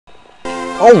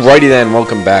Alrighty then,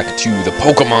 welcome back to the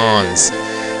Pokemons.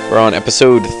 We're on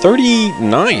episode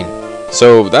 39,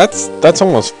 so that's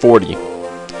almost 40,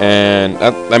 and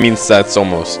that means that's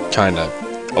almost kind of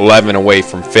 11 away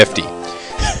from 50.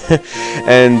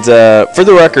 And for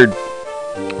the record,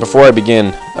 before I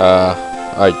begin,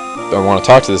 I want to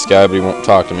talk to this guy, but he won't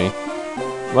talk to me.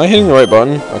 Am I hitting the right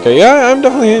button? Okay, yeah, I'm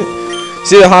definitely hitting.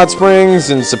 See the hot springs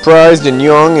and surprised and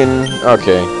young and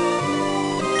okay.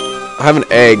 I have an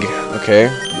egg. Okay.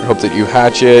 I hope that you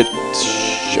hatch it.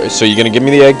 So you're gonna give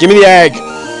me the egg? Give me the egg!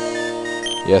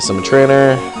 Yes, I'm a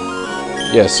trainer.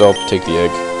 Yes, I'll take the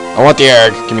egg. I want the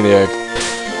egg! Give me the egg.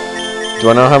 Do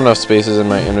I not have enough spaces in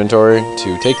my inventory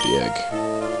to take the egg?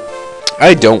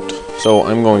 I don't. So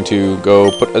I'm going to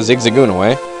go put a Zigzagoon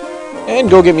away and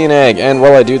go get me an egg. And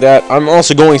while I do that, I'm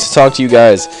also going to talk to you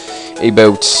guys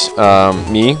about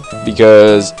me,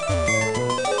 because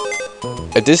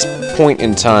at this point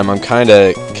in time, I'm kind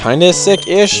of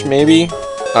sick-ish, maybe.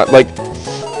 Like,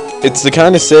 it's the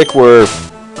kind of sick where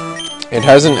it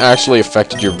hasn't actually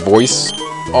affected your voice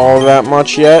all that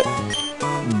much yet,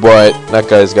 but that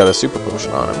guy's got a super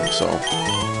potion on him, so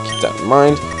keep that in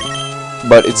mind.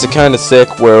 But it's the kind of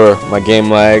sick where my game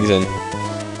lags, and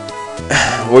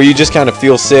where you just kind of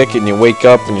feel sick, and you wake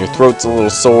up, and your throat's a little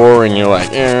sore, and you're like,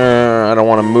 I don't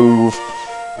want to move.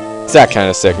 It's that kind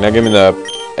of sick. Now give me the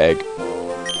egg.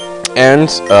 And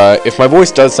if my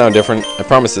voice does sound different, I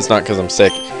promise it's not because I'm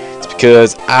sick. It's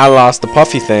because I lost the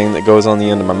puffy thing that goes on the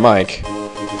end of my mic.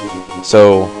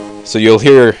 So you'll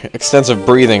hear extensive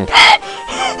breathing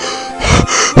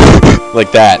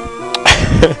like that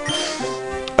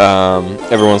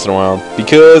every once in a while,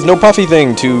 because no puffy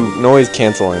thing to noise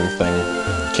canceling thing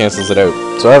cancels it out.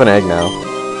 So I have an egg now,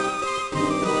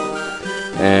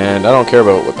 and I don't care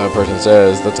about what that person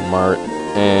says. That's a mart,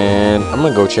 and I'm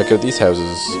gonna go check out these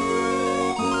houses.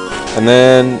 And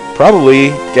then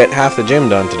probably get half the gym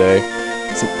done today.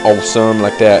 Some awesome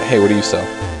like that. Hey, what do you sell?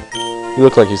 You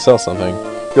look like you sell something.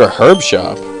 You're a herb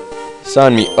shop.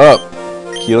 Sign me up.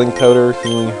 Healing powder,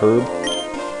 healing herb.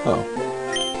 Oh.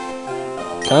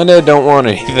 Kinda don't want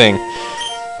anything.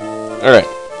 Alright,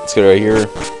 let's go right here.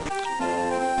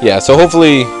 Yeah, so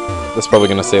hopefully that's probably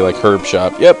gonna say like herb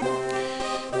shop. Yep.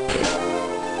 Okay.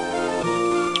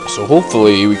 So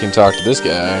hopefully we can talk to this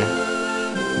guy.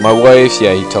 My wife,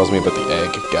 yeah, he tells me about the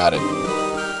egg. Got it.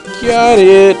 Got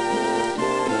it!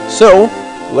 So,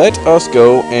 let us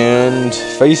go and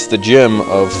face the gym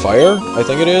of fire, I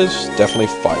think it is. Definitely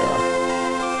fire.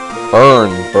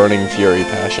 Burning fury,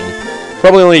 passion.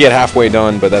 Probably only get halfway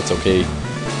done, but that's okay.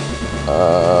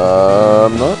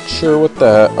 I'm not sure what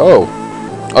that... Oh.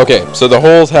 Okay, so the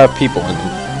holes have people in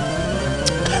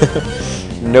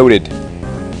them. Noted.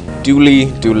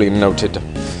 Duly noted.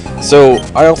 So,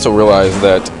 I also realized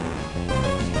that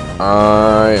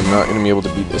I am not going to be able to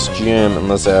beat this gym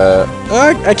unless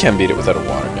I can beat it without a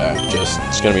water guy.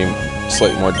 It's going to be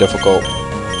slightly more difficult.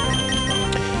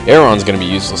 Aeron's going to be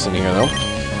useless in here, though.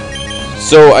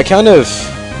 So, I kind of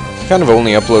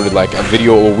only uploaded like a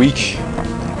video a week,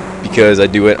 because I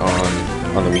do it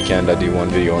on the weekend. I do one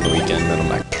video on the weekend, then I'm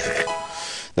like,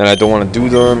 then I don't want to do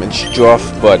them and stuff,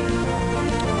 but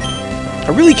I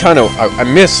really kind of, I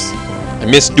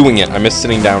miss doing it. I miss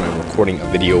sitting down and recording a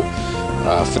video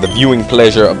for the viewing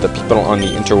pleasure of the people on the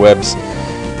interwebs.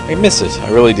 I miss it.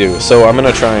 I really do. So I'm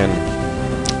gonna try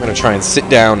and sit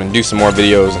down and do some more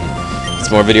videos and get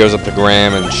some more videos up the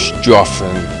gram and stuff,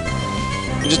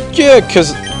 and just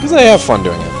because I have fun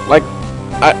doing it. Like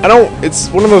I don't. It's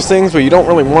one of those things where you don't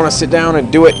really want to sit down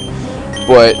and do it,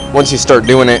 but once you start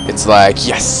doing it, it's like,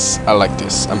 yes, I like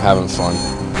this. I'm having fun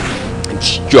and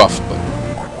stuff.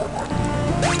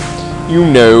 You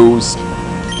knows.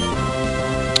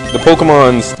 The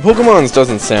Pokemons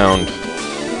doesn't sound...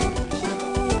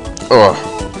 Ugh.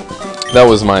 That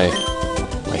was my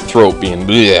throat being...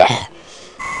 Bleh.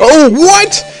 Oh,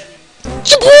 what?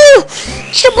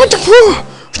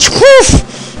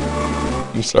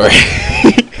 I'm sorry.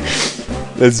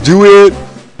 Let's do it.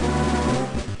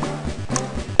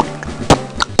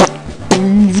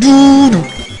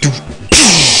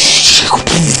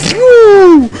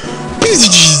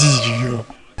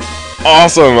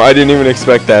 Awesome! I didn't even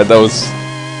expect that. That was...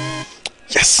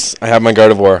 Yes! I have my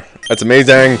Gardevoir. That's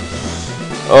amazing.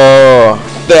 Oh,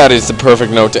 that is the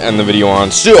perfect note to end the video on.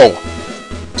 So,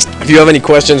 if you have any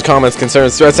questions, comments,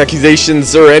 concerns, threats,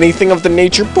 accusations, or anything of the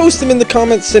nature, post them in the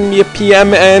comments, send me a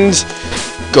PM, and...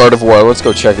 Gardevoir, let's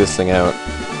go check this thing out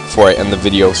before I end the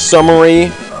video.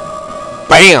 Summary.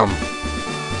 Bam!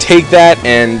 Take that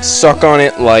and suck on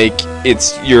it like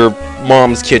it's your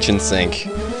mom's kitchen sink.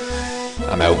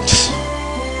 I'm out.